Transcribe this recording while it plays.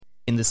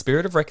the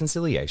spirit of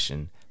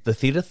reconciliation, the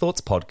Theatre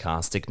Thoughts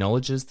podcast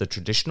acknowledges the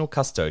traditional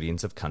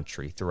custodians of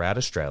country throughout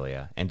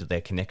Australia and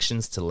their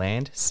connections to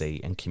land,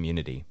 sea and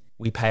community.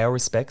 We pay our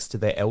respects to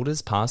their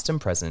elders past and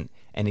present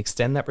and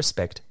extend that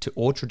respect to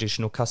all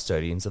traditional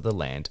custodians of the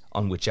land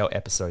on which our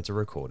episodes are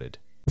recorded.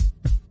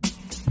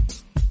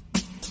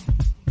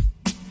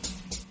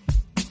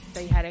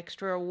 They had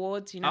extra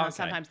awards, how Okay.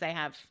 sometimes they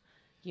have,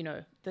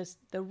 the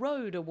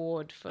Road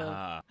Award for,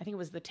 I think it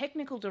was the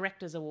Technical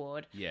Directors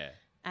Award. Yeah.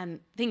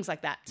 And things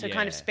like that. So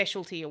kind of Yeah.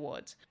 specialty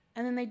awards.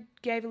 And then they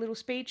gave a little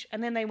speech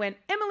and then they went,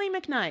 Emily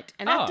McKnight,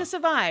 an actor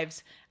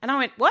survives. And I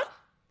went, what?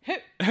 Who?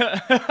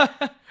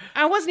 I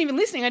wasn't even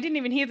listening. I didn't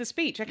even hear the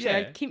speech. Actually,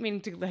 I keep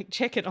meaning to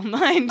check it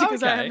online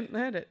because I haven't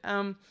heard it.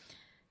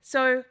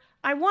 So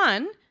I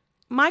won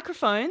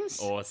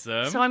microphones.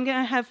 Awesome. So I'm going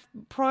to have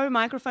pro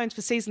microphones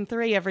for season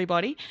 3,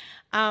 everybody.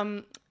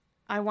 I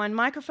won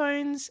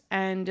microphones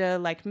and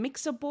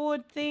mixer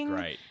board thing.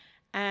 Great.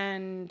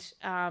 And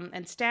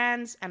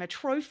stands and a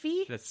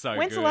trophy. That's so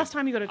When's the good. last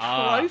time you got a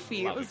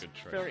trophy? Love It was a good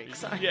trophy. very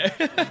exciting. Yeah.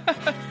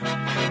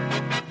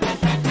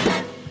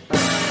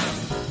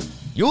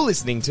 You're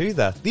listening to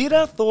the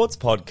Theatre Thoughts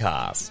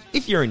podcast.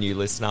 If you're a new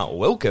listener,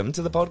 welcome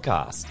to the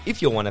podcast.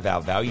 If you're one of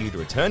our valued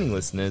returning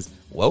listeners,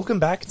 welcome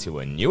back to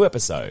a new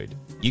episode.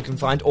 You can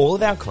find all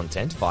of our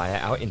content via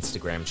our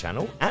Instagram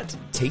channel at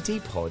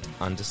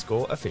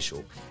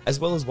ttpod_official,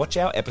 as well as watch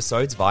our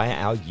episodes via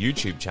our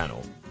YouTube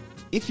channel.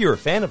 If you're a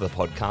fan of the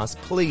podcast,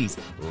 please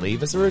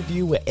leave us a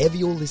review wherever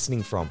you're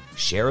listening from.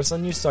 Share us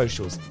on your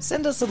socials.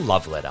 Send us a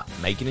love letter.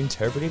 Make an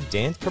interpretive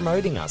dance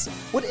promoting us.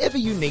 Whatever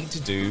you need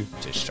to do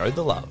to show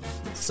the love.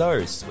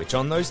 So switch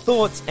on those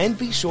thoughts and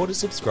be sure to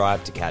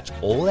subscribe to catch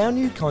all our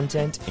new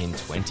content in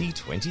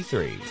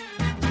 2023.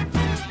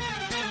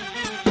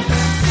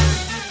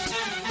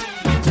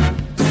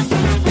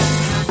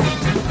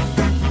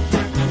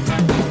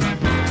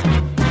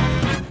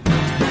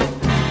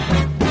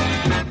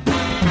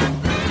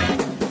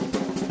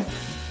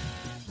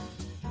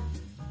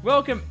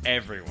 Welcome,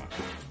 everyone.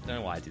 Don't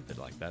know why I did that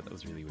like that. That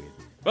was really weird.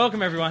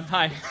 Welcome, everyone.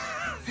 Hi.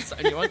 So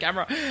new on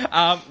camera.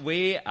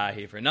 We are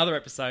here for another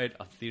episode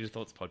of Theatre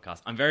Thoughts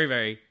podcast. I'm very,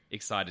 very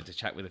excited to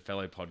chat with a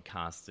fellow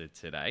podcaster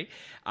today.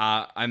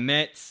 I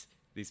met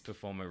this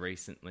performer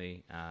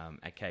recently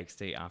at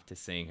KXT after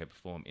seeing her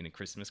perform in A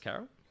Christmas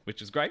Carol,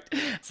 which was great.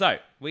 So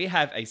we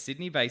have a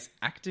Sydney-based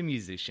actor,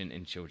 musician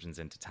and children's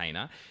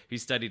entertainer who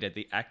studied at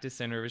the Actors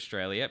Centre of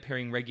Australia,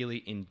 appearing regularly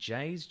in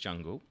Jay's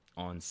Jungle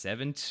on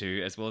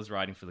 7/2, as well as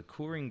writing for the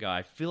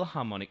Ku-ring-gai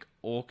Philharmonic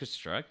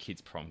Orchestra kids'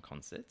 prom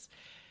concerts.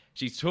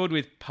 She's toured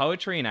with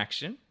Poetry in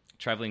Action,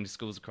 travelling to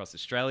schools across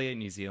Australia,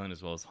 New Zealand,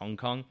 as well as Hong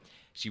Kong.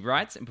 She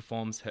writes and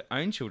performs her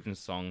own children's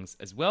songs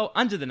as well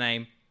under the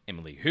name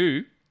Emily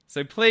Who.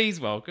 So please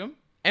welcome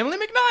Emily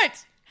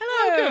McKnight.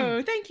 Hello.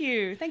 Welcome. Thank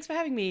you. Thanks for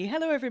having me.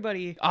 Hello,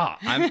 everybody.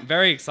 I'm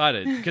very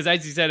excited because,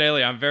 as you said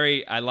earlier,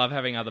 I love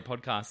having other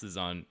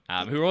podcasters on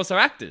who are also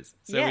actors.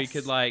 So we Yes.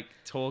 could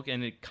talk,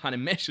 and it kind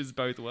of meshes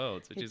both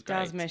worlds, which is It great.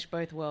 does mesh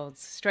both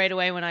worlds. Straight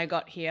away when I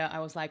got here, I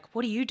was like,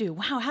 what do you do?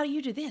 Wow, how do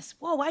you do this?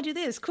 Whoa, I do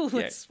this. Cool,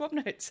 let's swap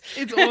notes.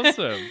 It's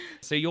awesome.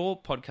 So your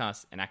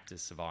podcast, An Actor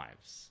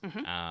Survives.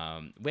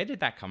 Mm-hmm. Where did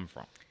that come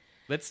from?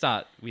 Let's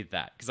start with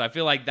that, because I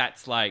feel like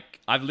that's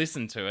I've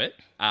listened to it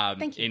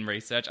Thank you. in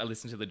research. I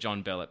listened to the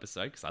John Bell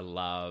episode because I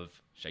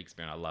love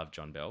Shakespeare and I love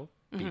John Bell.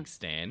 Mm-hmm. Big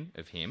stan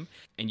of him.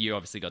 And you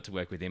obviously got to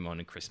work with him on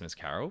A Christmas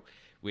Carol,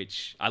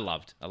 which I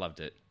loved. I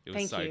loved it. It was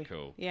Thank so you.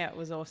 cool. Yeah, it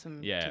was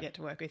awesome Yeah. to get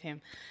to work with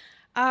him.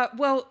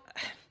 Well,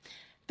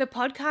 the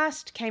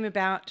podcast came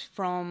about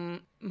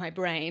from my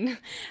brain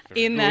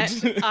in that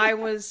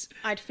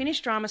I'd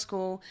finished drama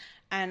school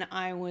and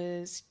I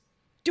was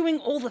doing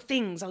all the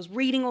things. I was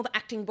reading all the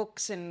acting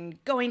books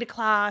and going to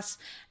class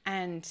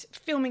and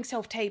filming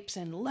self-tapes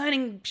and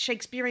learning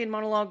Shakespearean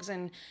monologues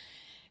and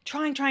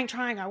trying.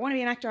 I want to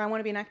be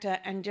an actor,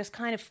 and just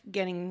kind of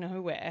getting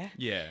nowhere.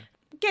 Yeah.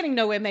 Getting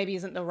nowhere maybe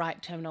isn't the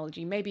right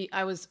terminology. Maybe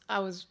I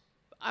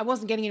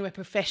wasn't getting anywhere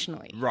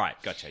professionally.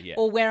 Right. Gotcha. Yeah.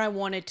 Or where I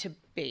wanted to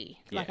be.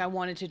 Like Yeah. I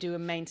wanted to do a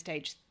main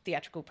stage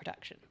theatrical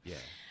production. Yeah.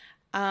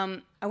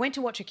 I went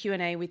to watch a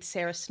Q&A with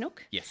Sarah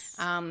Snook. Yes.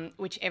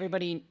 Which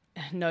everybody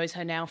knows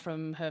her now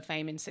from her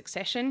fame in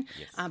Succession.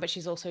 Yes. But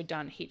she's also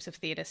done heaps of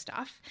theatre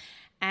stuff.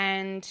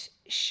 And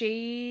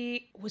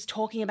she was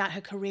talking about her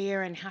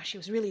career and how she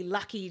was really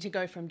lucky to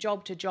go from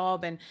job to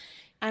job. And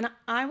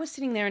I was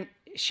sitting there, and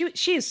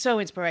she is so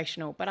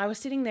inspirational, but I was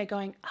sitting there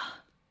going,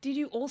 did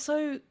you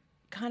also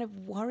kind of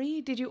worry?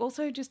 Did you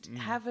also just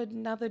have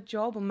another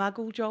job, a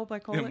muggle job, I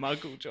call it?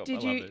 Muggle job.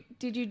 Did I you, love it.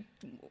 Did you,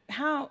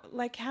 how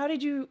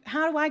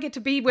do I get to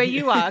be where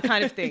you are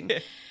kind of thing?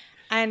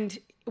 And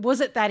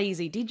was it that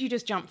easy? Did you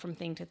just jump from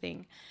thing to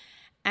thing?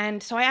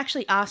 And so I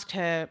actually asked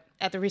her,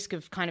 at the risk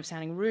of kind of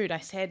sounding rude, I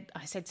said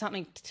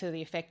something to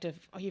the effect of,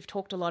 you've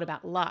talked a lot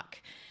about luck.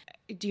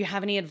 Do you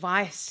have any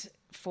advice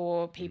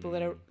for people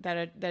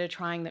that are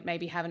trying that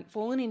maybe haven't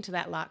fallen into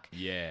that luck?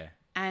 Yeah.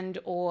 And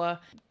or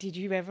did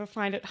you ever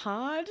find it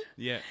hard?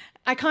 Yeah.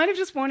 I kind of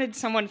just wanted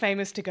someone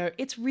famous to go,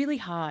 it's really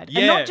hard. Yeah,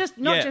 And not just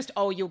yeah.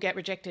 oh, you'll get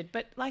rejected,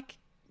 but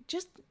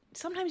just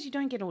sometimes you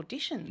don't get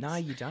auditions. No,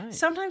 you don't.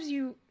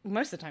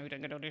 Most of the time you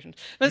don't get auditions,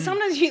 but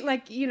sometimes you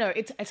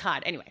it's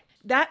hard. Anyway,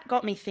 that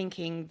got me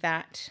thinking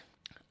that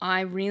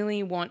I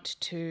really want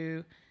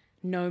to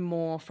know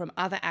more from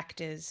other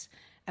actors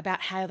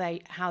about how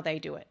they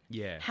do it.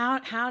 Yeah.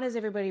 How does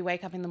everybody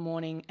wake up in the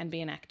morning and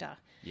be an actor?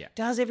 Yeah.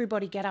 Does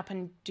everybody get up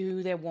and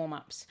do their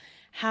warm-ups?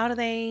 How do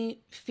they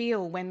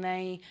feel when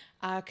they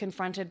are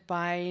confronted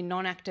by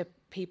non-actor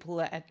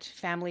people at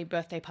family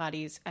birthday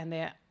parties and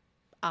they're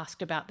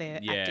asked about their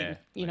acting,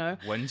 you know?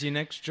 When's your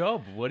next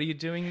job? What are you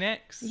doing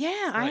next?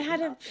 Yeah, I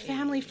had a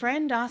family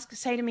friend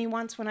say to me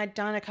once when I'd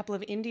done a couple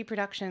of indie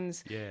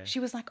productions, she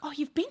was like, "Oh,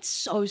 you've been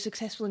so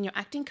successful in your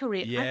acting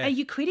career. Yeah. Are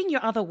you quitting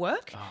your other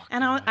work?"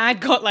 And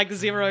I'd got like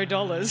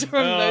 $0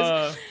 from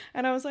those.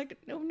 And I was like,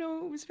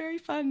 no, it was very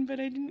fun, but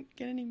I didn't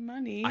get any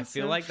money. I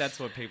feel like that's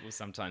what people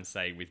sometimes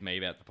say with me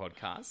about the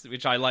podcast,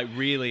 which I like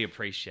really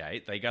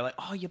appreciate. They go like,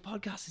 "Oh, your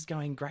podcast is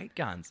going great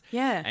guns."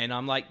 Yeah. And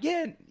I'm like,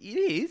 "Yeah, it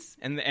is."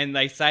 And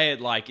they say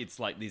it like it's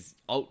like this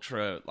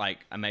ultra like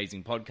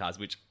amazing podcast,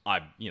 which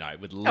I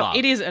would love.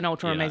 It is an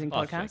ultra amazing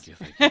podcast.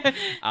 Thank you.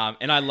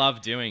 And I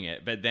love doing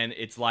it, but then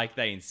it's like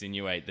they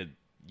insinuate that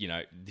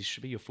this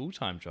should be your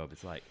full-time job.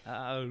 It's like,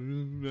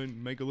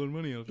 don't make a lot of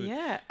money off it.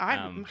 Yeah,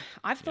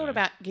 I've thought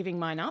about giving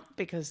mine up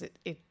because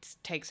it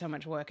takes so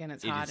much work and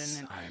it's hard and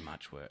so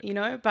much work.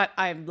 But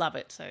I love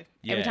it. So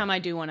every time I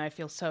do one, I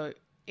feel so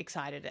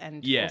excited,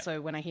 and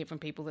also when I hear from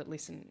people that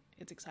listen,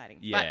 it's exciting.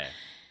 Yeah.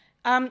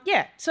 But,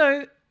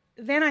 so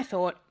then I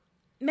thought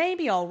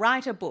maybe I'll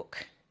write a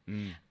book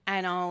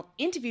and I'll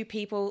interview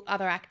people,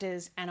 other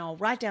actors, and I'll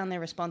write down their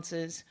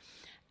responses.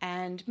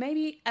 And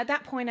maybe at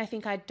that point, I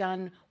think I'd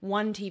done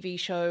one TV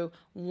show,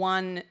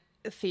 one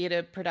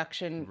theatre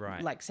production,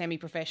 like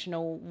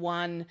semi-professional,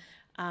 one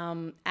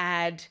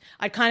ad.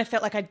 I kind of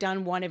felt like I'd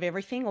done one of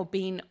everything or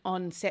been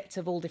on sets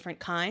of all different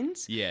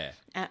kinds. Yeah.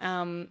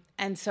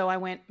 And so I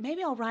went,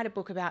 maybe I'll write a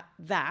book about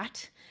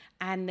that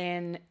and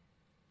then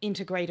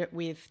integrate it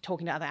with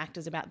talking to other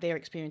actors about their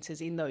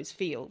experiences in those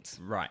fields.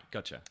 Right.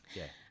 Gotcha.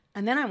 Yeah.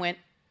 And then I went,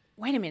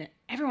 wait a minute,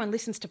 everyone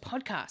listens to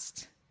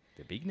podcasts.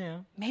 They're big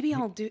now. Maybe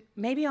I'll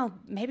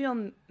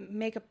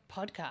make a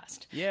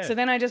podcast. Yeah. So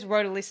then I just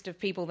wrote a list of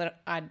people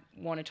that I'd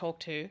want to talk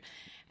to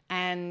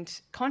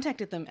and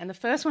contacted them. And the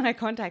first one I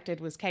contacted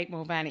was Kate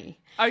Mulvaney.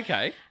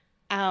 Okay.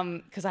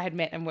 Because I had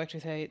met and worked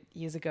with her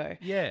years ago.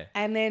 Yeah.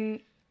 And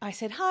then I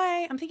said,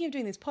 "Hi, I'm thinking of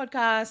doing this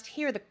podcast.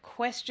 Here are the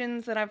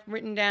questions that I've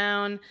written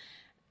down.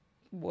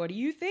 What do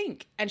you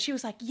think?" And she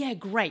was like, "Yeah,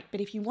 great.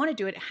 But if you want to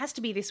do it, it has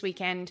to be this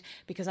weekend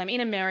because I'm in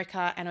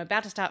America and I'm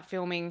about to start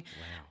filming.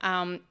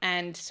 Wow.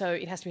 And so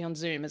it has to be on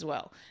Zoom as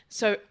well."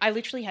 So I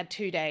literally had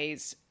 2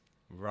 days.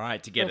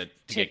 Right. To get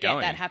get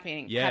going. That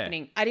happening.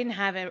 I didn't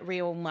have a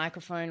real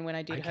microphone when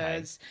I did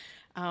hers.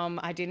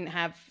 I didn't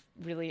have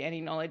really any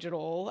knowledge at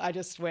all. I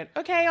just went,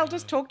 okay, I'll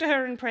just talk to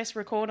her and press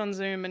record on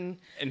Zoom and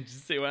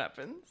just see what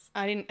happens.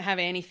 I didn't have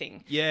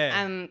anything.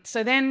 Yeah.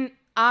 So then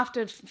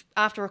after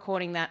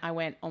recording that, I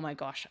went, oh my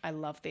gosh, I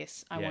love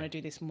this. I want to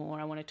do this more.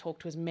 I want to talk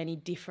to as many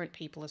different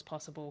people as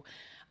possible.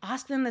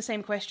 Ask them the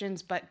same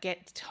questions, but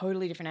get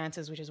totally different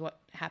answers, which is what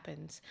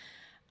happens.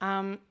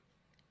 And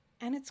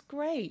it's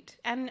great.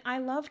 And I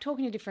love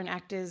talking to different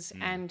actors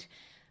and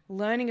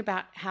learning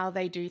about how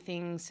they do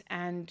things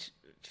and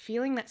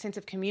feeling that sense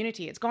of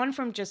community. It's gone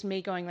from just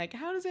me going like,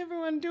 how does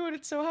everyone do it?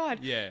 It's so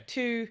hard. Yeah.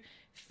 To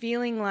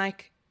feeling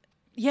like,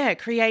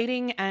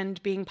 creating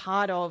and being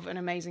part of an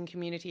amazing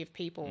community of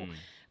people,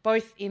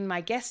 both in my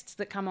guests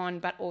that come on,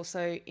 but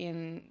also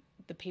in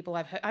the people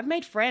I've heard. I've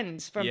made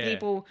friends from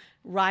people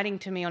writing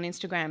to me on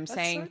Instagram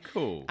saying, so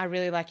cool. I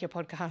really like your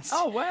podcast.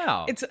 Oh,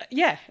 wow. It's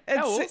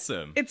how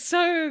awesome. It's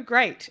so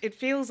great. It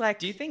feels like.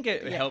 Do you think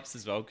it helps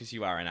as well because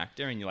you are an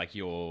actor and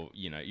you're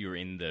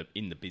in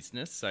the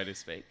business, so to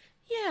speak?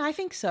 Yeah, I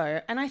think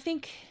so. And I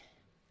think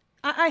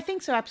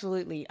so,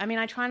 absolutely. I mean,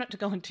 I try not to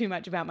go on too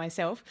much about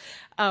myself.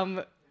 In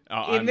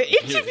the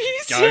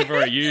interviews. Go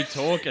for it. You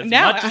talk as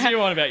much as you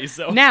want about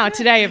yourself. Now,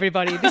 today,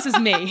 everybody, this is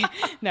me.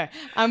 No,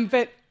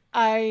 but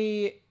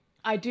I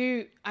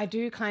do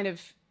kind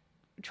of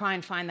try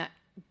and find that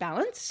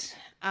balance.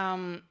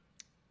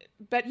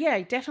 But yeah,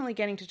 definitely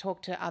getting to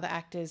talk to other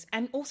actors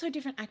and also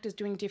different actors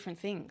doing different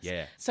things.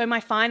 Yeah. So my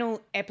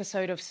final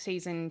episode of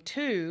season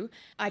 2,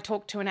 I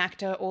talked to an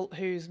actor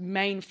whose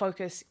main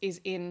focus is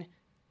in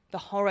the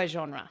horror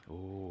genre.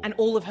 Ooh, and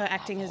all of her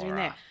acting has been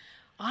there.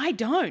 I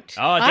don't.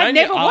 Oh, I've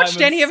never watched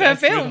any of her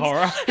films. With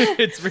horror.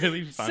 It's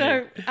really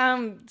funny.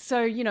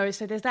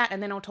 So there's that,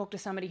 and then I'll talk to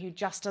somebody who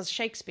just does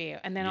Shakespeare,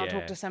 and then I'll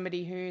talk to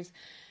somebody who's,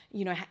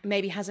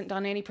 maybe hasn't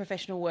done any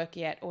professional work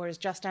yet, or has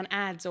just done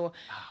ads, or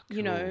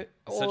or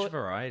such a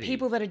variety.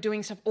 People that are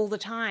doing stuff all the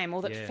time,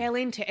 or that fell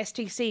into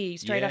STC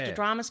straight after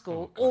drama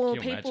school, or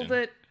people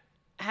that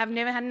have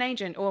never had an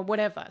agent, or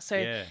whatever.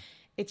 So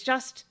it's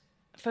just,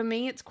 for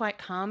me, it's quite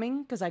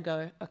calming because I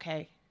go,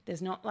 okay,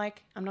 there's not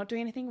like, I'm not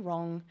doing anything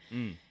wrong,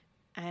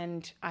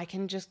 and I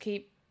can just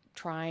keep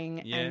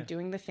trying and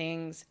doing the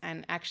things,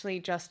 and actually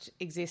just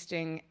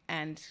existing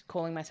and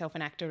calling myself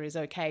an actor is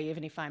okay,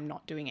 even if I'm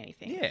not doing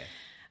anything.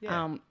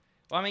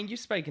 Well, I mean, you've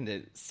spoken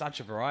to such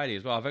a variety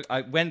as well.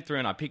 I went through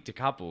and I picked a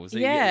couple. So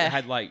Yeah. you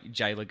had like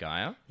Jay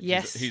Lagaya.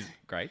 Yes. Who's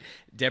great.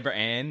 Deborah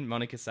Ann,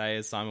 Monica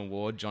Sayers, Simon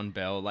Ward, John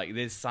Bell. Like,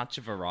 there's such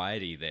a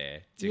variety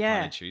there to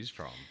kind of choose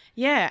from.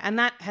 Yeah, and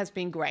that has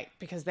been great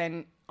because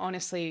then,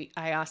 honestly,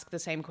 I ask the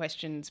same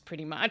questions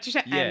pretty much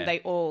and they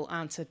all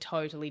answer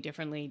totally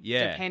differently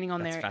depending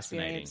on their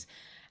experience.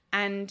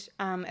 And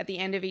at the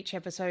end of each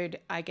episode,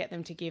 I get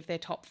them to give their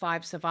top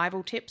 5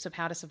 survival tips of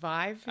how to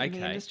survive in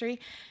the industry.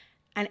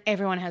 And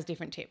everyone has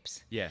different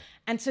tips. Yeah.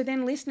 And so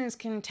then listeners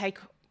can take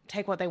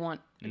what they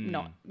want,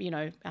 not,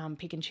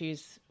 pick and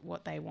choose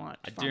what they want.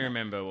 I do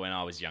remember when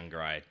I was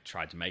younger, I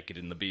tried to make it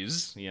in the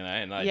biz,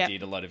 and I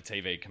did a lot of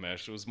TV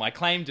commercials. My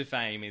claim to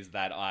fame is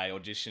that I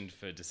auditioned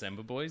for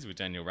December Boys with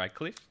Daniel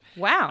Radcliffe.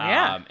 Wow,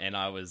 yeah. And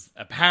I was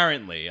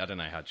apparently, I don't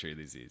know how true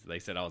this is, they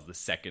said I was the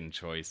second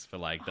choice for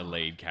like the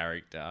lead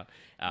character.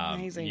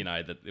 Amazing.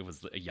 That it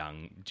was a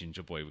young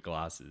ginger boy with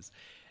glasses.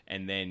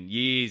 And then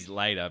years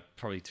later,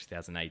 probably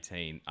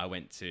 2018, I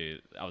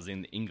was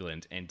in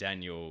England and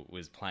Daniel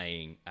was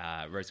playing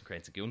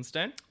Rosencrantz and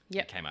Guildenstern.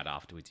 Yep. He came out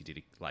afterwards. He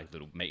did a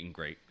little meet and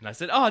greet. And I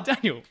said, "Oh,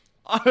 Daniel,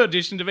 I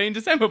auditioned to be in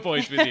December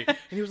Boys with you." And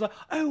he was like,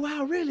 "Oh,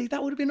 wow, really?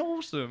 That would have been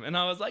awesome." And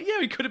I was like, "Yeah,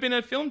 we could have been in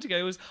a film together."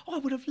 He was, "Oh, I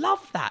would have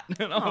loved that."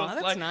 And I was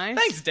that's like, nice.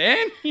 "Thanks,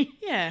 Dan."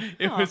 Yeah.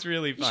 It was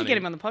really funny. You should get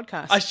him on the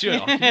podcast. I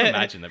should. Oh, can you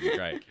imagine? That'd be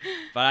great.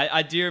 But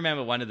I do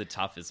remember one of the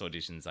toughest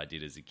auditions I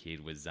did as a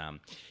kid was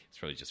it's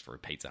probably just for a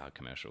Pizza Hut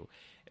commercial.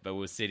 But we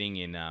were sitting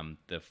in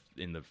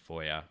the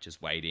foyer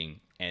just waiting,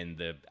 and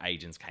the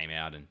agents came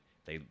out and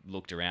they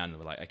looked around and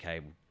were like, "Okay,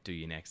 we'll do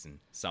you next," and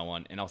so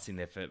on. And I was sitting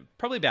there for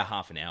probably about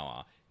half an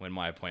hour when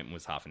my appointment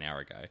was half an hour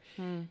ago.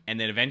 And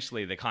then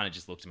eventually they kind of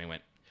just looked at me and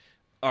went,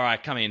 "All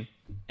right, come in."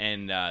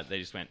 And they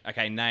just went,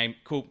 "Okay, name,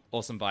 cool,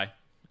 awesome, bye."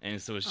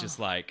 And so it was just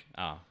like,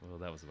 oh, well,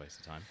 that was a waste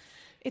of time.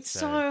 It's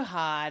so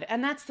hard.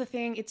 And that's the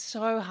thing. It's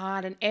so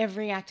hard. And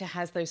every actor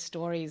has those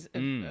stories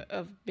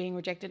of being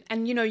rejected.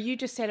 And, you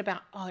just said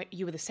about, oh,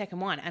 you were the second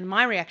one. And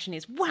my reaction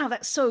is, wow,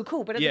 that's so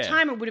cool. But at the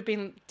time, it would have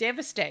been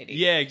devastating.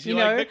 Yeah, you're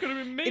like, that could have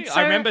been me.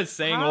 I remember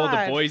seeing all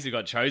the boys who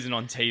got chosen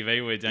on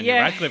TV with Daniel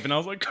Radcliffe. And I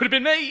was like, could have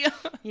been me.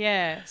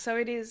 Yeah. So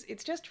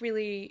it's just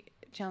really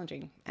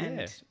challenging.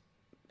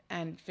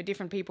 And for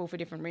different people, for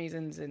different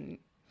reasons. And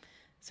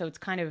so it's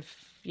kind of,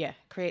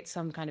 creates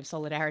some kind of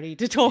solidarity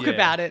to talk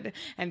about it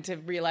and to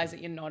realize that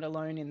you're not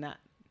alone in that.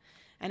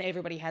 And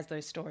everybody has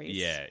those stories.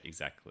 Yeah,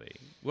 exactly.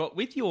 Well,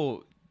 with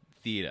your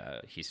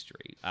theatre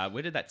history,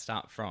 where did that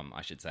start from,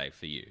 I should say,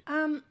 for you?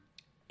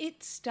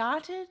 It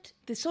started,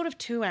 there's sort of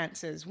 2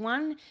 answers.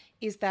 One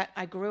is that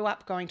I grew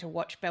up going to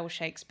watch Bell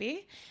Shakespeare.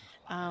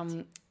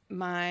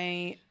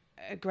 My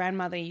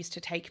grandmother used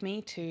to take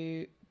me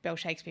to Bell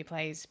Shakespeare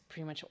plays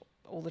pretty much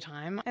all the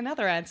time.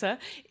 Another answer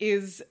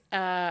is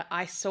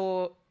I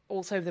saw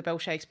also the Bell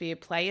Shakespeare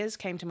players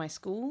came to my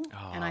school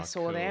and I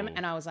saw them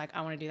and I was like, I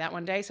want to do that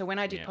one day. So when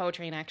I did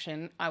Poetry in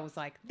Action, I was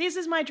like, this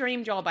is my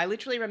dream job. I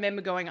literally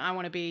remember going, I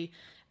want to be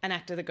an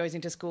actor that goes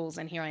into schools,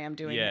 and here I am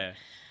doing it.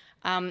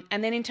 And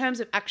then in terms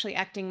of actually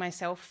acting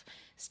myself,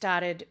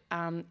 started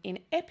in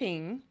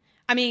Epping.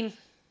 I mean,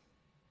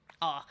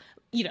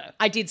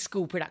 I did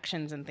school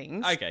productions and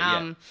things.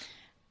 Okay,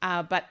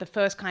 but the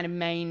first kind of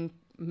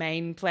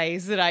main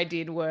plays that I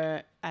did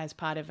were as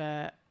part of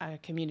a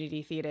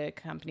community theatre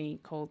company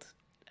called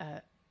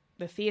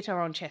the Theatre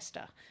on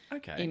Chester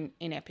in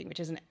Epping, which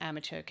is an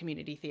amateur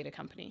community theatre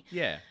company.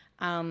 Yeah.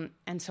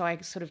 And so I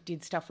sort of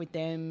did stuff with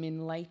them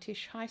in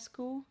late-ish high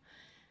school.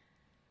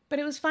 But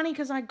it was funny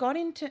because I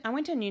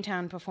went to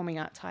Newtown Performing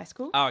Arts High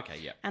School. Oh, okay,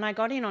 yeah. And I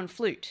got in on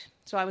flute.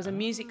 So I was a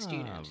music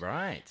student.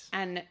 Right.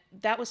 And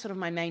that was sort of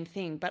my main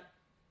thing. But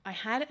I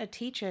had a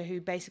teacher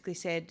who basically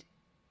said,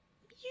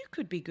 you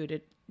could be good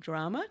at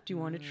drama. Do you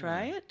want to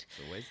try it?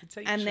 It's always the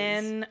teachers. And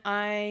then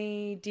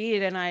I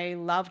did, and I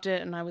loved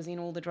it, and I was in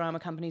all the drama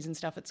companies and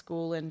stuff at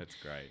school, and that's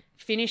great.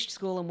 Finished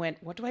school and went,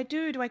 what do I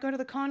do? Do I go to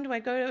the con? Do I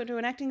go to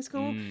an acting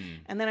school?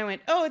 And then I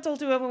went, oh, it's all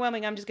too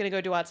overwhelming. I'm just going to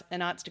go do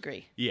an arts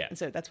degree. Yeah. And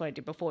so that's what I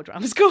did before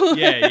drama school.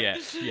 Yeah.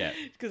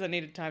 Because I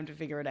needed time to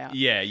figure it out.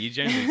 Yeah, you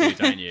generally do,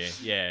 don't you?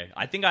 Yeah.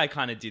 I think I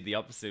kind of did the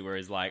opposite,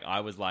 whereas like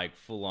I was like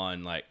full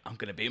on like, I'm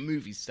going to be a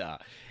movie star.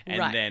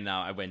 And then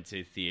I went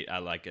to I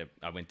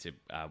went to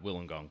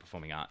Wollongong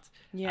Performing Arts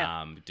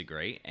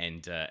degree,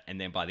 and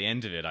then by the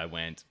end of it, I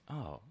went,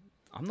 oh,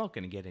 I'm not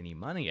going to get any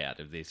money out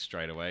of this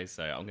straight away,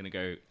 so I'm going to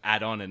go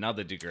add on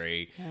another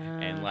degree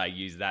and like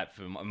use that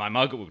for my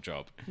muggle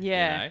job.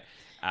 Yeah.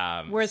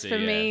 Whereas for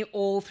me,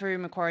 all through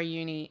Macquarie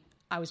Uni,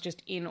 I was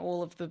just in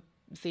all of the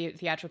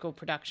theatrical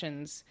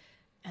productions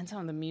and some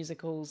of the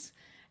musicals,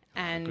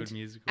 and good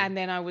musical. And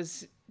then I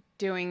was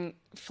doing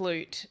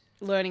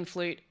learning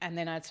flute, and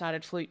then I'd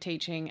started flute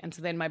teaching, and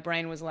so then my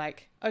brain was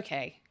like,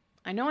 okay,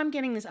 I know I'm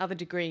getting this other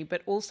degree,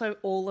 but also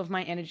all of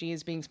my energy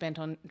is being spent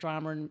on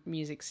drama and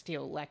music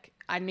still. Like,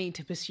 I need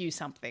to pursue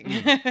something.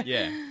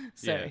 Yeah.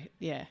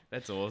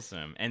 That's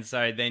awesome. And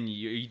so then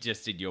you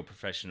just did your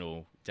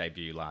professional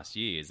debut last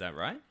year, is that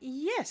right?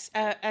 Yes.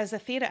 As a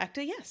theatre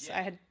actor, yes. Yeah.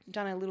 I had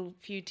done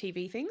few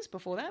TV things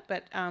before that,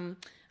 but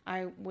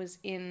I was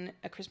in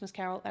A Christmas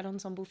Carol at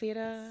Ensemble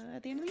Theatre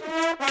at the end of the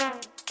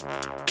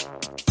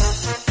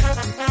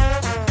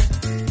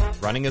year.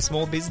 Running a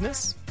small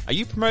business? Are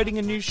you promoting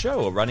a new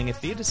show or running a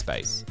theatre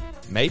space?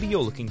 Maybe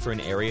you're looking for an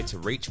area to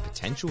reach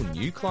potential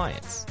new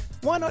clients.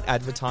 Why not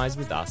advertise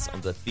with us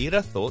on the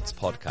Theatre Thoughts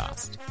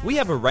podcast? We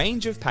have a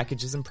range of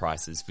packages and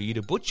prices for you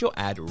to put your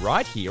ad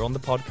right here on the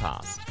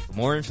podcast. For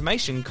more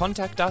information,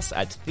 contact us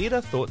at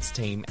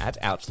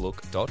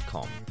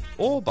theatrethoughtsteam@outlook.com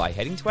or by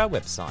heading to our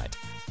website,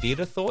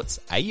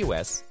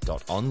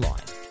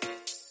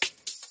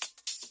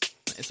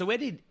 theatrethoughtsaus.online. So where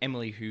did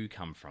Emily Who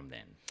come from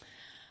then?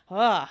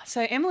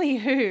 So Emily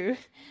Who,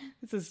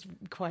 this is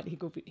quite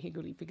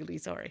higgledy-piggledy,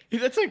 sorry.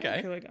 That's okay.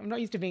 I feel like I'm not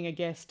used to being a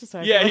guest,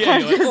 so Yeah, I you're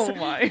like, just, oh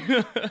my.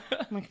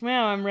 I'm like,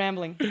 wow, I'm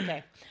rambling.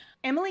 Okay.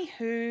 Emily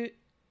Who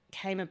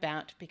came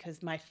about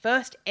because my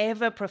first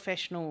ever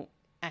professional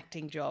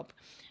acting job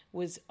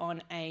was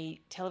on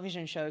a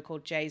television show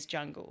called Jay's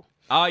Jungle.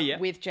 Oh, yeah.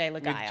 With Jay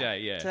Lagaya. With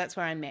Jay, yeah. So that's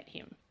where I met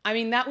him. I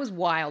mean, that was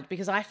wild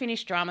because I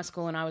finished drama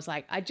school and I was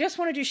like, I just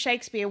want to do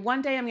Shakespeare.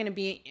 One day I'm going to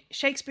be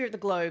Shakespeare at the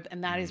Globe,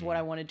 and that is what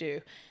I want to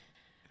do.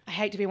 I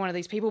hate to be one of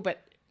these people,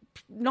 but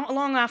not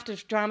long after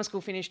drama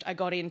school finished, I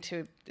got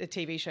into a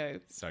TV show,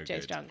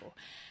 Jay's Jungle.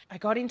 I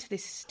got into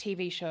this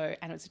TV show,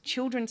 and it was a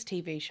children's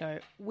TV show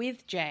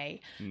with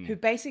Jay, who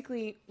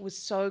basically was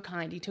so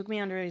kind. He took me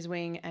under his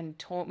wing and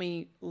taught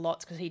me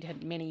lots because he'd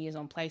had many years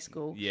on play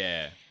school.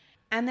 Yeah.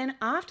 And then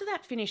after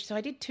that finished, so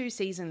I did 2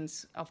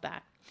 seasons of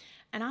that.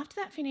 And after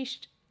that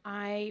finished,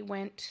 I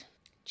went,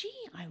 gee,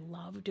 I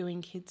love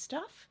doing kids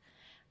stuff.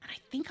 And I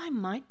think I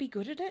might be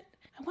good at it.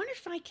 I wonder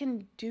if I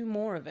can do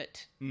more of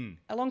it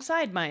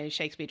alongside my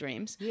Shakespeare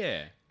dreams.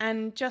 Yeah.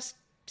 And just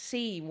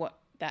see what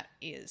that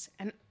is.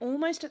 And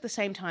almost at the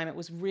same time, it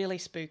was really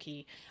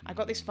spooky. I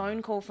got this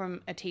phone call from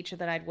a teacher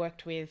that I'd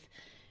worked with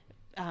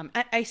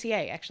at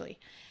ACA, actually,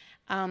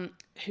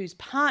 whose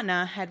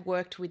partner had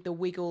worked with the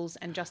Wiggles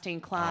and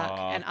Justine Clark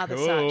and other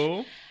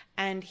such.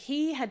 And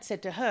he had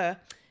said to her,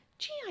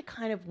 gee, I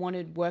kind of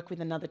wanted to work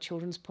with another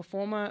children's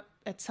performer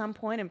at some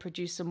point and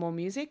produce some more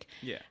music.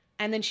 Yeah.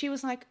 And then she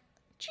was like,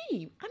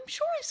 gee, I'm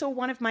sure I saw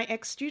one of my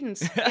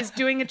ex-students is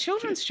doing a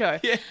children's show.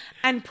 Yeah.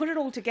 And put it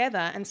all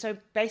together. And so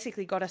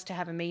basically got us to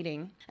have a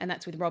meeting, and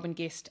that's with Robin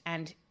Gist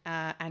and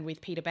with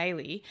Peter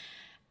Bailey.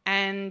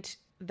 And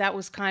that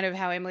was kind of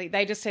how Emily,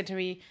 they just said to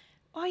me,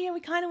 oh yeah, we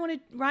kind of want to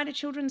write a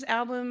children's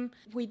album.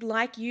 We'd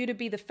like you to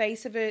be the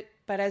face of it,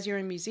 but as you're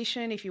a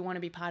musician, if you want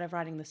to be part of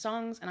writing the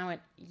songs. And I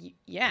went,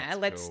 yeah,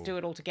 let's do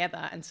it all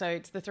together. And so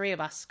it's the 3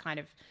 of us kind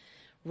of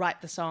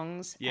write the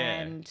songs.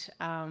 Yeah.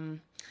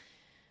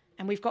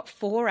 And we've got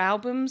 4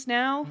 albums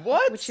now.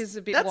 What? Which is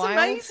a bit That's wild.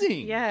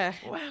 amazing. Yeah.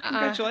 Wow,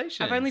 congratulations.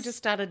 I've only just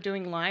started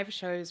doing live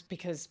shows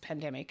because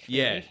pandemic. Really.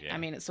 Yeah, yeah. I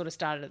mean, it sort of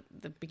started at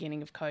the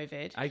beginning of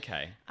COVID.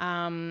 Okay.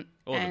 And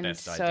All the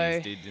best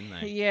ideas did, didn't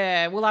they?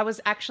 Yeah. Well, I was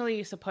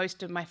actually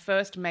supposed to, my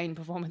first main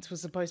performance was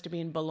supposed to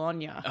be in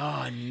Bologna.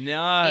 Oh,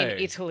 no. In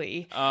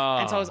Italy. Oh.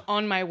 And so I was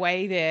on my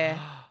way there.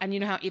 And you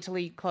know how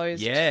Italy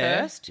closed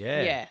first?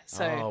 Yeah. Yeah.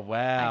 So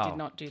wow. I did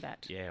not do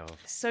that. Yeah.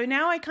 So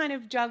now I kind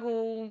of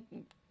juggle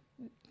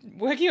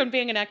working on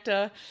being an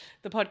actor,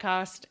 the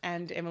podcast,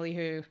 and Emily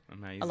Who,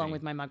 Amazing. along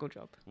with my muggle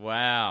job.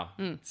 Wow.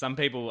 Some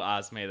people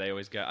ask me, they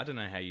always go, I don't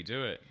know how you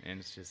do it.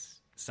 And it's just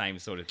same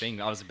sort of thing.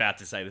 I was about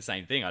to say the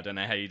same thing. I don't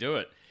know how you do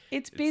it.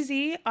 It's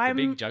busy. It's a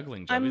big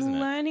juggling job, isn't it?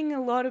 I'm learning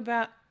a lot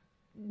about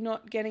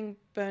not getting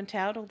burnt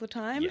out all the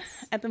time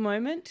at the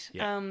moment.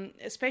 Yeah.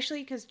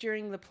 Especially because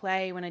during the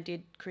play, when I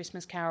did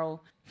Christmas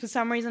Carol, for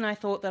some reason I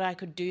thought that I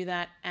could do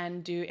that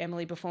and do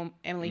Emily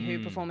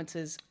Who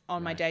performances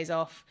on my days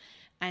off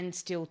and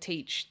still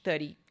teach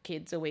 30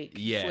 kids a week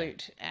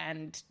flute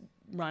and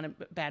run a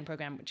band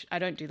program, which I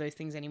don't do those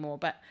things anymore.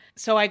 But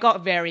so I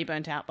got very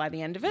burnt out by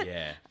the end of it.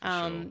 Yeah,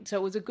 sure. So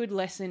it was a good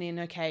lesson in,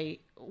 okay,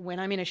 when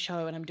I'm in a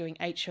show and I'm doing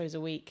 8 shows a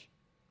week,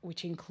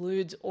 which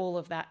includes all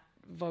of that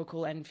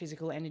vocal and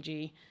physical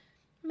energy,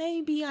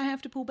 maybe I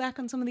have to pull back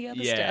on some of the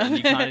other stuff. Yeah, and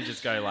you kind of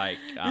just go like,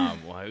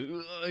 well,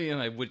 you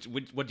know,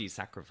 what do you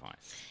sacrifice?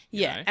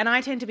 You know? And I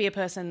tend to be a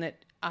person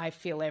that I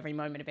feel every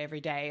moment of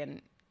every day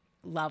and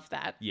love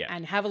that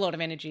and have a lot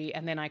of energy,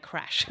 and then I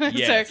crash.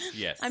 Yes, so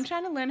yes. I'm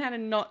trying to learn how to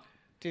not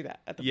do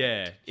that at the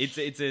moment.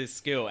 It's a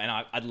skill, and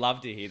I'd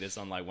love to hear this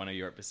on like one of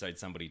your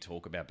episodes, somebody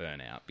talk about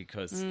burnout,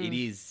 because it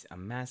is a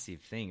massive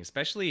thing,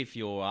 especially if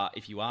you are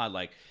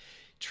like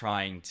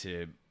trying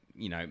to,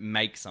 you know,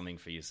 make something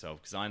for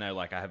yourself. Because I know,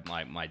 like, I have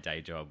my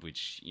day job,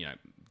 which, you know,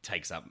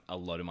 takes up a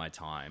lot of my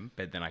time,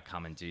 but then I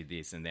come and do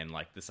this, and then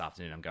like this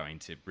afternoon I'm going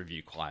to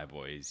review Choir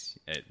Boys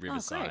at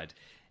Riverside.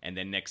 And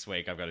then next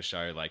week I've got a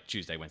show like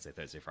Tuesday, Wednesday,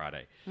 Thursday,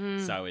 Friday.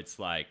 So it's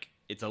like,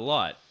 it's a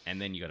lot.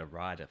 And then you got to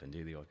write up and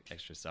do the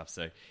extra stuff.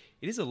 So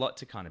it is a lot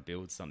to kind of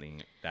build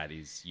something that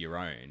is your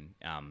own.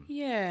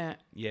 Yeah.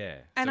 So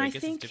And I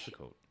guess think it's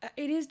difficult.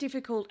 It is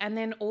difficult. And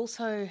then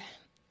also,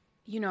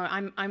 you know,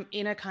 I'm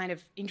in a kind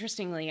of,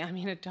 interestingly, I'm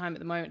in a time at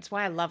the moment. It's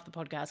why I love the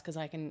podcast, because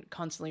I can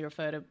constantly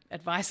refer to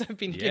advice I've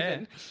been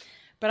given.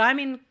 But I'm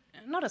in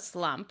not a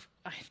slump.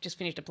 I've just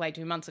finished a play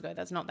 2 months ago.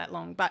 That's not that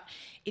long. But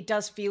it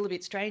does feel a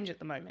bit strange at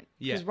the moment.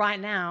 Yeah. Because right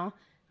now,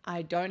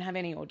 I don't have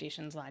any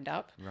auditions lined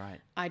up. Right.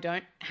 I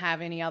don't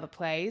have any other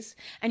plays.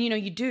 And,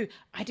 you do.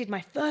 I did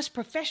my first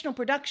professional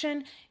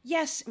production.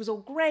 Yes, it was all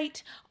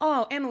great.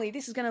 Oh, Emily,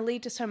 this is going to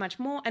lead to so much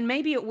more. And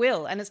maybe it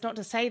will. And it's not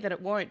to say that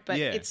it won't. But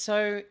it's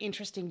so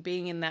interesting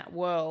being in that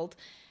world.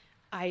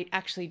 I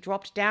actually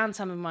dropped down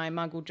some of my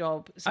Muggle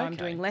job, so I'm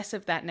doing less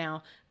of that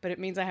now, but it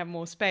means I have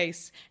more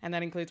space, and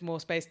that includes more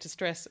space to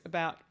stress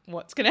about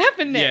what's going to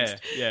happen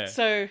next. Yeah.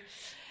 So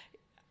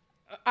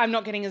I'm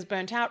not getting as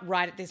burnt out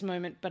right at this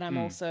moment, but I'm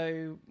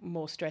also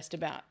more stressed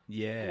about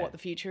what the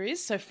future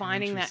is. So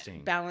finding that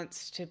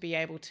balance to be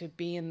able to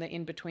be in the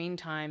in-between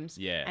times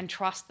and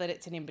trust that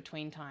it's an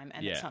in-between time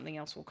and that something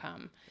else will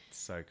come. It's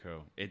so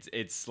cool.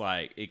 It's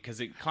like, because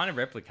it kind of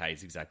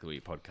replicates exactly what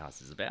your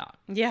podcast is about.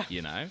 Yeah.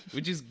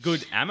 Which is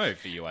good ammo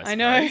for you, I suppose. I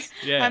know.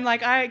 Yeah. I'm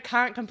like, I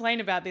can't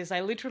complain about this.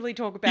 I literally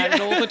talk about it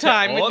all the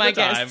time with my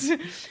guests.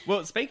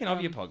 Well, speaking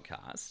of your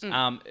podcast,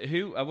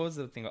 what was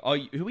the thing?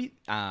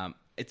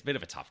 It's a bit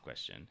of a tough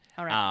question.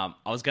 All right.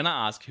 I was going to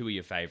ask who are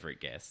your favourite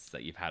guests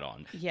that you've had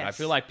on. Yes. But I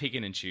feel like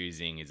picking and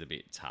choosing is a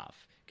bit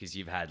tough because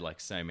you've had like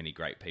so many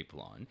great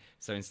people on.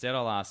 So instead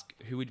I'll ask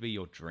who would be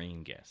your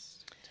dream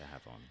guest to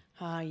have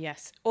on?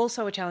 Yes.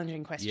 Also a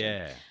challenging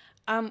question.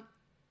 Yeah.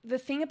 The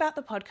thing about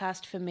the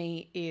podcast for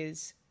me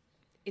is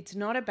it's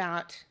not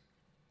about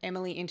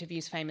Emily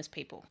interviews famous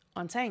people.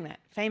 I'm saying that.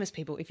 Famous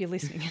people, if you're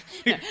listening.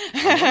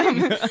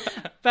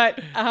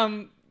 But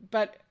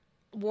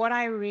what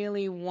I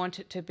really want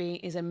it to be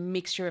is a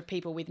mixture of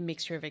people with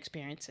mixture of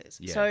experiences.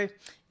 Yeah. So,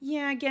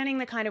 getting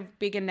the kind of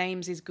bigger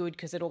names is good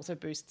because it also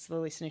boosts the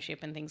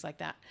listenership and things like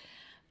that.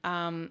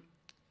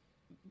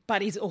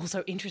 But is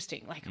also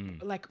interesting.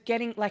 Like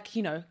getting,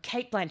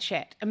 Kate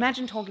Blanchett.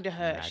 Imagine talking to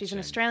her. She's an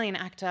Australian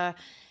actor.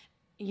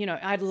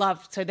 I'd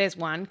love, so there's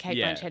one. Kate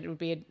Blanchett would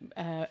be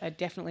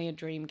definitely a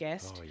dream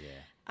guest. Oh,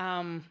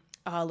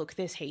 yeah. Look,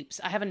 there's heaps.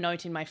 I have a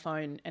note in my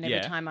phone, and every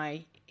time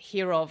I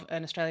hear of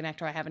an Australian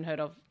actor I haven't heard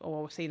of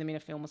or see them in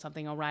a film or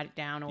something, I'll write it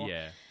down. Or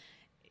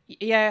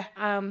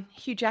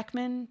Hugh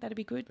Jackman, that'd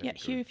be good. Very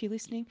good. Hugh, if you're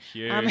listening.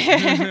 Hugh.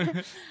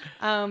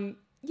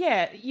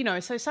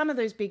 So some of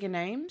those bigger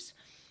names,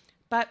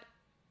 but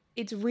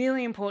it's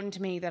really important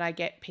to me that I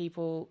get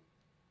people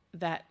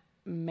that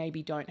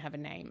maybe don't have a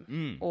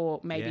name or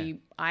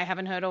maybe I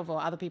haven't heard of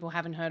or other people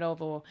haven't heard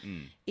of, or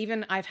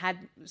even I've had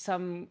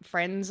some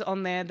friends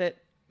on there that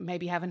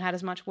maybe haven't had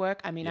as much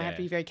work. I mean, I have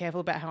to be very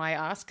careful about how I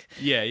ask.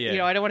 Yeah.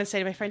 I don't want to say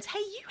to my friends, hey,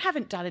 you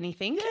haven't done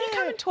anything. Can you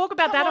come and talk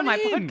about that on my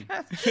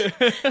podcast?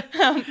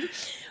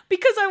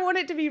 Because I want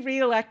it to be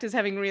real actors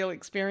having real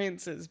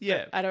experiences.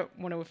 But I don't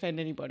want to offend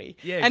anybody.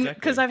 Yeah, and exactly.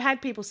 because I've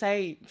had people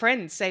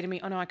friends say to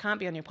me, oh, no, I can't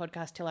be on your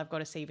podcast till I've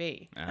got a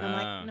CV. And I'm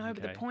like, no,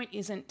 but the point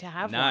isn't to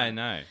have one.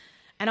 No.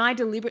 And I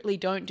deliberately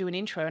don't do an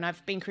intro, and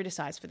I've been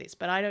criticised for this,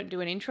 but I don't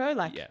do an intro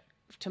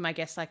to my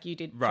guests like you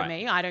did for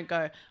me. I don't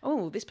go,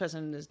 oh, this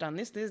person has done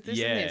this, and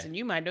this, and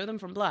you might know them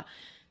from blah.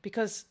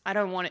 Because I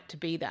don't want it to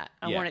be that.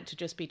 I want it to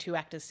just be two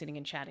actors sitting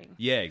and chatting.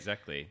 Yeah,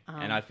 exactly.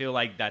 And I feel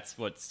like that's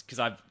because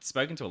I've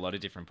spoken to a lot of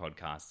different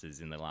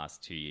podcasters in the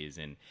last 2 years,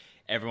 and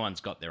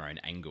everyone's got their own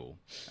angle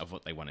of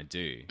what they want to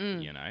do,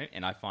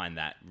 and I find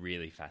that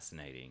really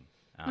fascinating.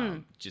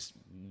 Just,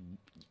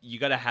 you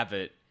got to have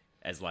it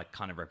as like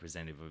kind of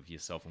representative of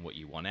yourself and what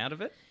you want out of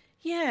it.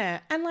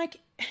 Yeah, and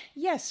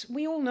yes,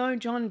 we all know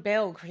John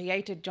Bell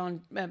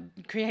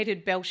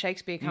created Bell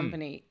Shakespeare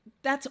Company.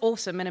 That's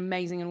awesome and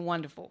amazing and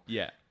wonderful.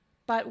 Yeah.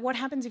 But what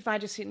happens if I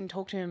just sit and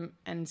talk to him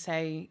and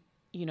say,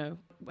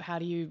 how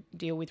do you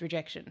deal with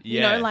rejection?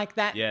 Yeah. Like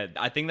that. Yeah,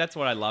 I think that's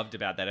what I loved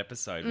about that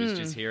episode was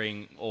just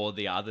hearing all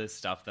the other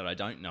stuff that I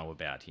don't know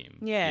about him.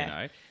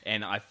 Yeah.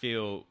 And I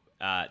feel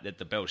that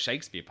the Bell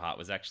Shakespeare part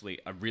was actually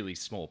a really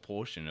small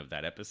portion of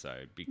that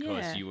episode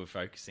because you were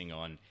focusing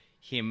on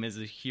him as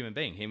a human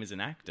being, him as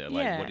an actor.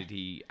 Like, what did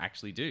he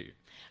actually do?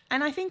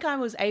 And I think I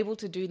was able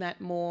to do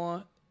that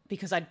more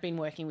because I'd been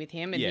working with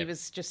him and he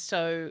was just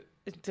so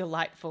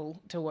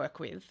delightful to work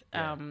with.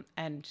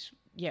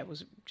 It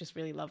was just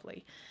really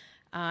lovely.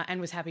 And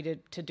was happy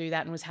to do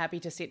that and was happy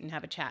to sit and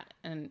have a chat.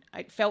 And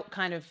it felt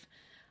kind of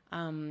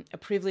a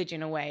privilege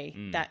in a way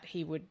that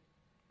he would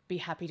be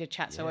happy to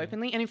chat so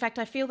openly. And in fact,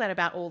 I feel that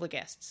about all the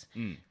guests.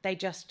 They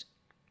just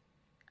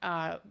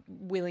are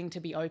willing to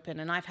be open.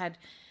 And I've had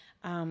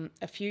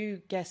a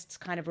few guests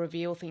kind of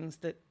reveal things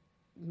that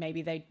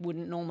maybe they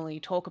wouldn't normally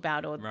talk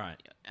about or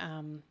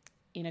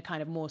in a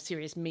kind of more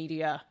serious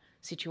media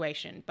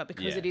situation. But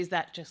because it is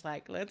that just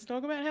like, let's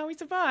talk about how we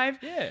survive.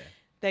 Yeah.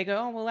 They go,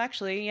 oh, well,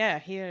 actually,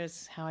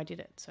 here's how I did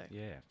it. So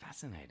yeah,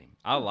 fascinating.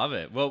 I love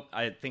it. Well,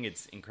 I think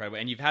it's incredible.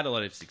 And you've had a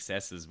lot of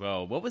success as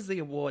well. What was the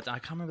awards? I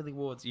can't remember the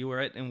awards. You were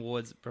at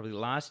awards probably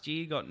last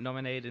year, got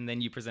nominated, and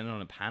then you presented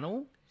on a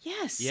panel?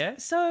 Yes. Yeah?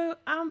 So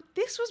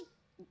this was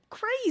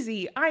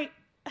crazy. I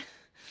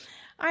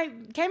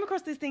came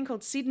across this thing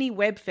called Sydney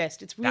Web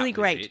Fest. It's really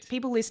great.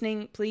 People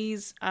listening,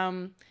 please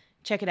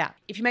check it out.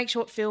 If you make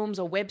short films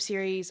or web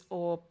series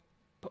or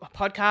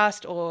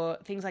podcast or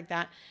things like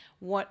that,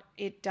 what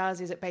it does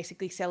is it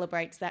basically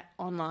celebrates that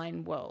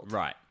online world.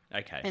 Right.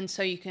 Okay. And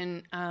so you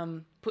can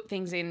put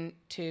things in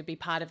to be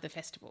part of the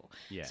festival.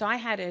 Yeah. So I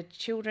had a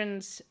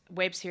children's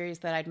web series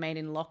that I'd made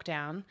in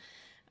lockdown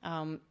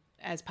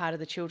as part of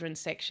the children's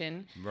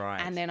section. Right.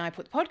 And then I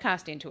put the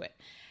podcast into it.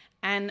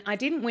 And I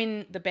didn't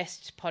win the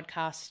best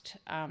podcast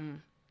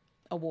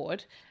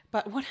award.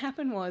 But what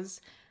happened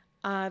was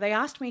they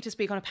asked me to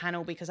speak on a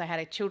panel because I had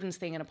a children's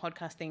thing and a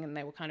podcast thing, and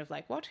they were kind of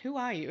like, "What? Who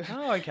are you?"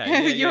 Oh,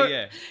 okay.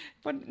 Yeah.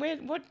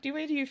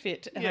 Where do you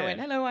fit? And Yeah. I went,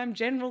 "Hello, I'm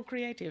general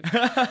creative."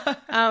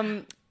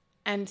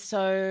 And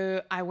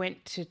so I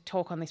went to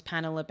talk on this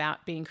panel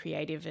about being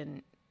creative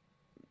and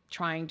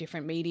trying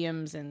different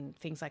mediums and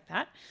things like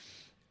that.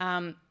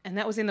 And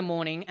that was in the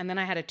morning. And then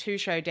I had a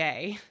 2-show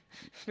day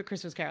for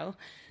Christmas Carol.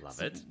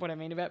 Love it. What I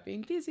mean about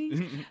being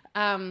busy.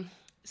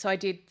 So I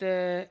did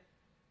the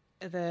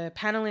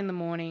panel in the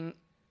morning,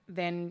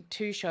 then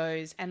 2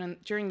 shows. And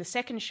during the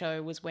second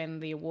show was when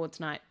the awards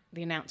night,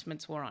 the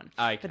announcements were on.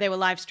 Okay. But they were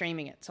live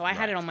streaming it. So I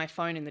had it Right. on my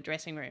phone in the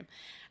dressing room.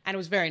 And it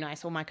was very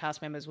nice. All my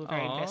cast members were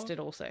very Aw. invested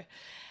also.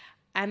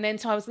 And then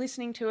so I was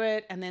listening to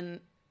it, and then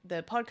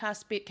the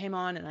podcast bit came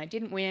on, and I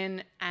didn't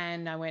win.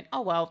 And I went,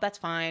 oh, well, that's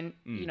fine.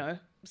 You know,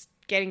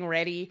 getting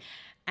ready.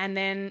 And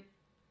then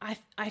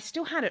I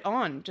still had it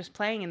on, just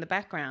playing in the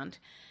background.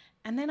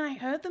 And then I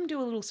heard them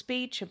do a little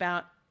speech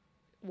about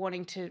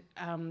wanting to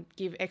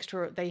give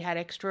extra. They had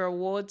extra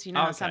awards. You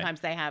know, Okay.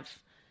 sometimes they have,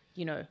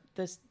 you know,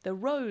 the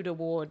Road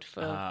Award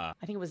for, I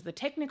think it was the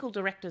Technical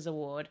Directors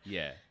Award.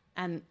 Yeah.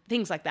 And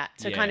things like that.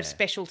 So kind of Yeah.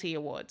 specialty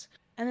awards.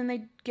 And then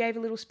they gave a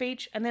little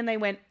speech, and then they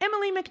went,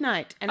 Emily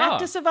McKnight, an Oh.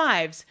 actor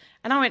survives.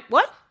 And I went,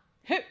 what?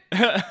 Who?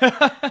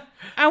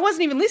 I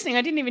wasn't even listening.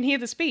 I didn't even hear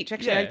the speech.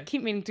 Actually, I Yeah.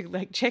 keep meaning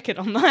to check it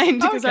online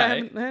because I Okay.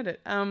 haven't heard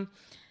it.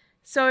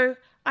 So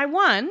I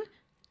won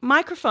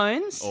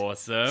microphones.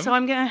 Awesome. So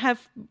I'm going to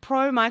have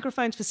pro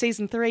microphones for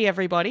season 3,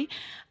 everybody.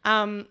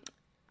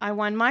 I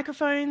won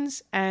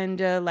microphones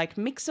and like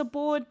mixer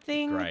board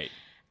thing. Great.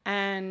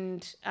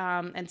 And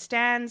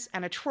stands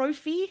and a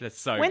trophy. That's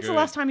so When's the good.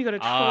 last time you got a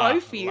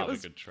trophy? Love It was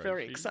a good trophy.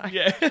 very exciting.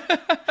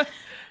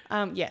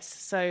 Yeah. Yes,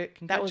 so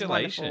that was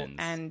wonderful Congratulations.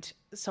 and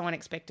so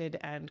unexpected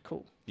and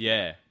cool.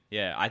 Yeah.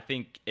 I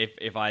think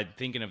if I'm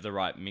thinking of the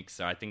right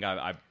mixer, I think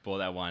I bought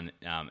that one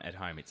at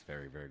home. It's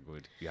very, very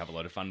good. You have a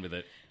lot of fun with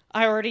it.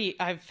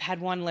 I've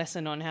had one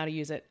lesson on how to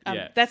use it.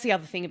 Yeah. That's the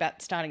other thing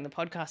about starting the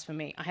podcast for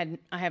me.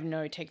 I have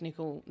no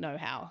technical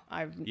know-how.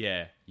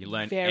 Yeah, you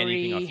learn Very-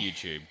 anything off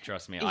YouTube.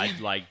 Trust me,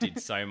 I did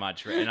so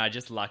much, and I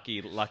just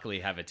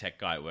luckily have a tech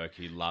guy at work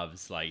who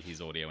loves like his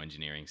audio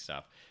engineering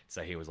stuff.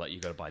 So he was like, "You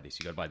got to buy this.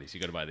 You got to buy this. You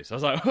got to buy this." I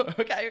was like,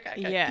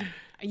 "Okay."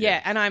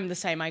 Yeah, and I'm the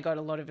same. I got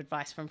a lot of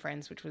advice from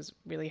friends, which was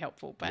really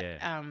helpful. But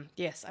Yeah.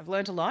 yes, I've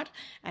learned a lot,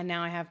 and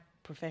now I have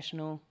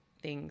professional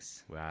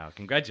things. Wow,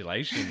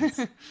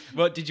 congratulations.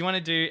 Well, did you want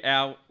to do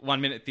our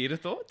 1-minute theatre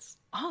thoughts?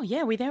 Oh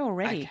yeah, we're there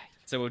already. Okay.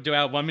 So we'll do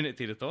our 1-minute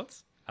theatre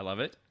thoughts. I love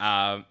it.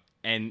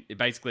 And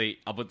basically,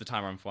 I'll put the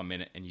timer on for 1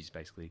 minute, and you just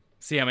basically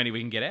see how many we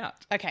can get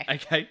out. Okay.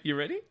 Okay, you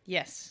ready?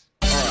 Yes.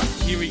 All right,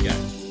 here we go.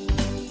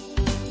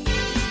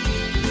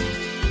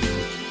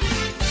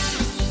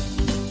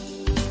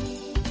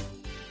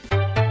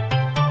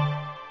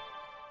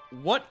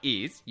 What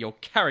is your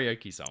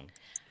karaoke song?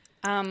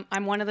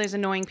 I'm one of those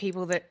annoying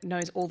people that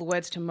knows all the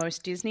words to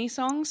most Disney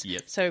songs.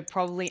 Yep. So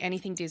probably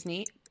anything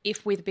Disney.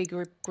 If with a big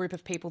group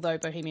of people, though,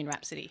 Bohemian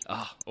Rhapsody.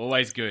 Oh,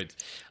 always good.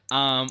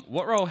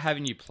 What role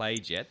haven't you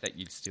played yet that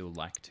you'd still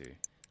like to?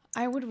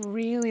 I would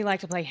really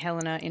like to play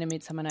Helena in A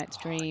Midsummer Night's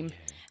Dream. yeah.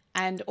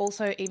 And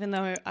also, even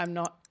though I'm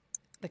not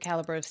the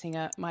caliber of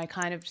singer, my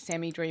kind of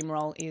semi-dream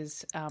role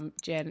is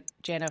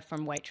Jenna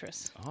from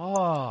Waitress.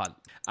 Oh,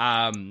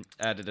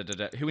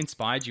 who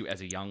inspired you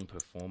as a young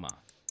performer?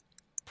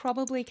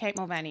 Probably Kate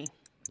Mulvaney.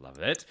 Love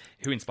it.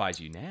 Who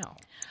inspires you now?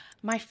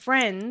 My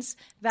friends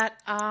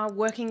that are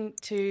working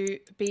to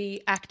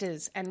be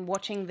actors and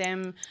watching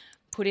them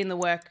put in the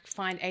work,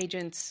 find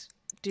agents,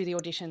 do the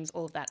auditions,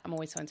 all of that. I'm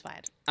always so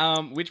inspired.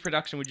 Which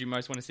production would you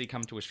most want to see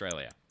come to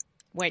Australia?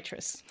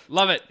 Waitress.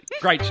 Love it.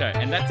 Great show.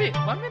 And that's it.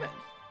 1 minute.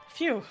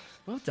 Phew.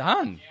 Well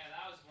done. Yeah,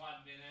 that was 1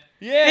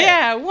 minute.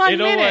 Yeah, 1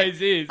 minute. It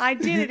always is. I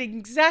did it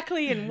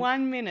exactly in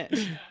 1 minute.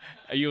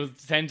 You'll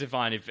tend to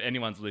find if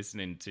anyone's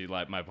listening to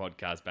like my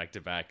podcast back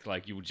to back,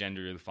 like you will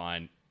generally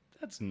find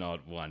that's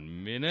not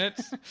 1 minute.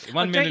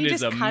 1 don't you minute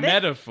is just a cut it?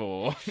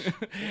 metaphor.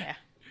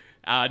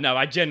 Yeah. No,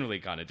 I generally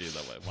kind of do the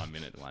 1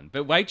 minute one.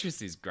 But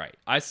Waitress is great.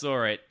 I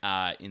saw it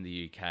in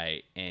the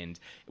UK, and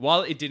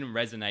while it didn't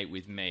resonate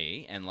with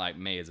me and like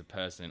me as a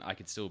person, I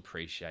could still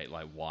appreciate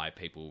like why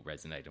people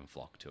resonate and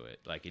flock to it.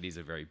 Like it is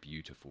a very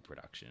beautiful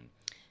production.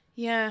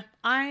 Yeah,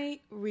 I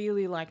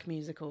really like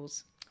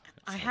musicals.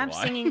 I have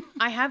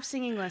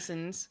singing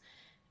lessons,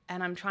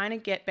 and I'm trying to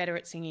get better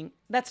at singing.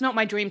 That's not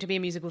my dream to be a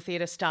musical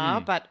theatre star,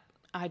 but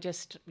I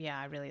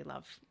really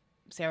love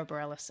Sarah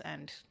Bareilles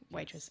and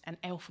Waitress and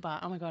Elphaba.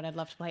 Oh my God, I'd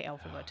love to play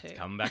Elphaba too.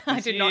 Come back I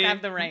this did not year.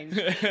 have the range,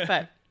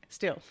 but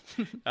still.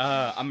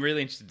 I'm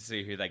really interested to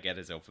see who they get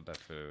as Elphaba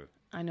for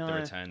I know. the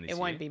return this it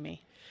won't year. be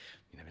me.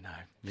 You never know.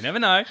 You never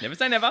know. Never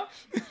say never.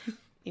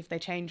 If they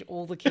change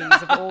all the keys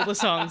of all the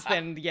songs,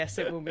 then yes,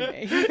 it will be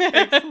me.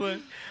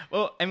 Excellent.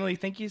 Well, Emily,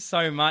 thank you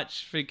so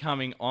much for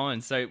coming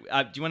on. So do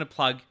you want to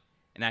plug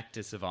An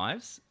Actor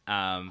Survives,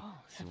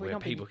 where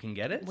people can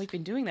get it? We've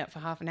been doing that for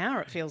half an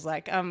hour, it feels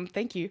like.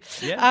 Thank you.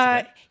 Yeah,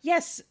 okay.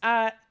 Yes,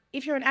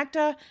 if you're an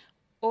actor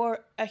or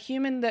a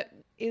human that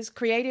is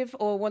creative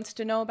or wants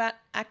to know about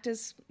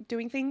actors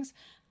doing things,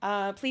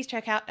 please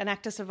check out An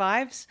Actor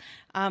Survives.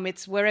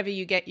 It's wherever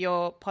you get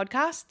your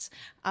podcasts.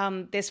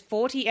 There's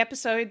 40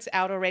 episodes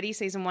out already,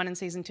 season 1 and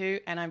season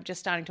 2, and I'm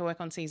just starting to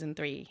work on season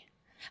 3.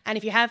 And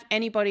if you have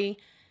anybody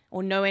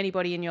or know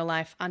anybody in your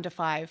life under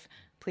 5,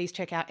 please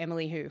check out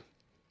Emily Who.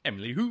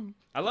 Emily Who.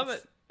 I love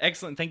it.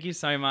 Excellent. Thank you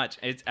so much.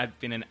 It's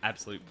been an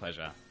absolute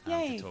pleasure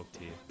to talk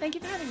to you. Thank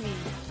you for having me.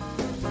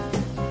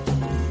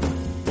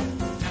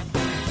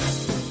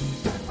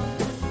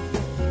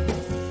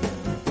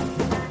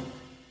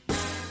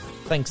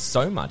 Thanks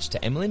so much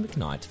to Emily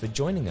McKnight for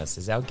joining us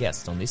as our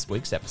guest on this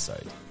week's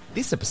episode.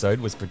 This episode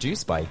was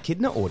produced by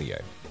Echidna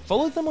Audio.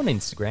 Follow them on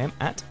Instagram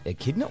at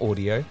Echidna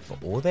Audio for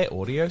all their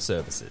audio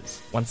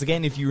services. Once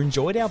again, if you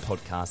enjoyed our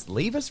podcast,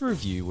 leave us a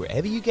review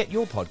wherever you get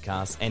your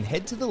podcasts and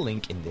head to the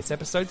link in this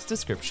episode's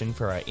description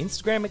for our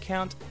Instagram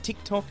account,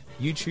 TikTok,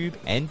 YouTube,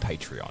 and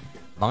Patreon.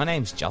 My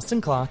name's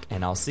Justin Clark,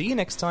 and I'll see you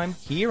next time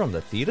here on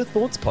the Theatre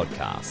Thoughts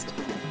Podcast.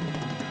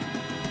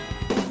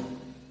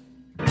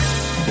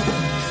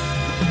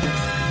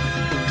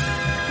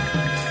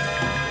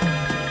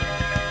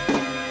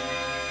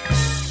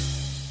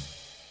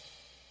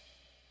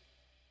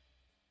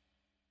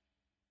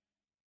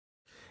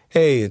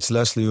 Hey, it's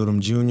Leslie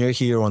Odom Jr.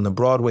 here on the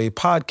Broadway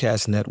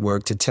Podcast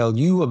Network to tell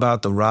you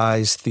about the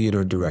Rise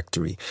Theater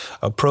Directory,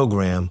 a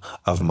program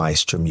of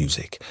Maestro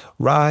Music.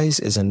 Rise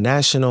is a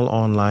national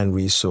online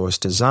resource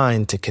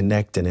designed to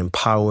connect and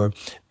empower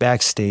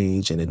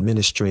backstage and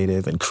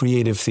administrative and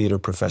creative theater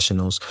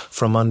professionals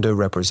from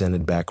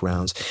underrepresented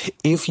backgrounds.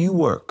 If you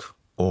work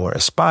or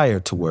aspire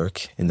to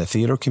work in the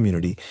theater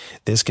community,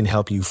 this can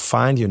help you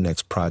find your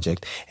next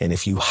project. And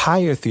if you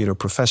hire theater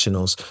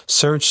professionals,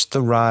 search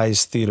the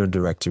Rise Theater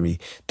Directory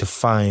to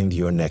find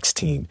your next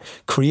team.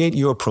 Create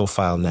your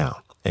profile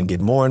now and get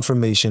more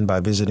information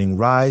by visiting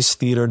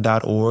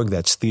risetheater.org.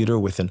 That's theater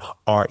with an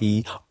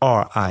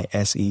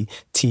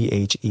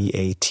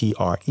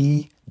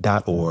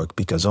RERISETHEATRE.org,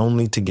 because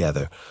only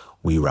together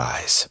we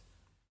rise.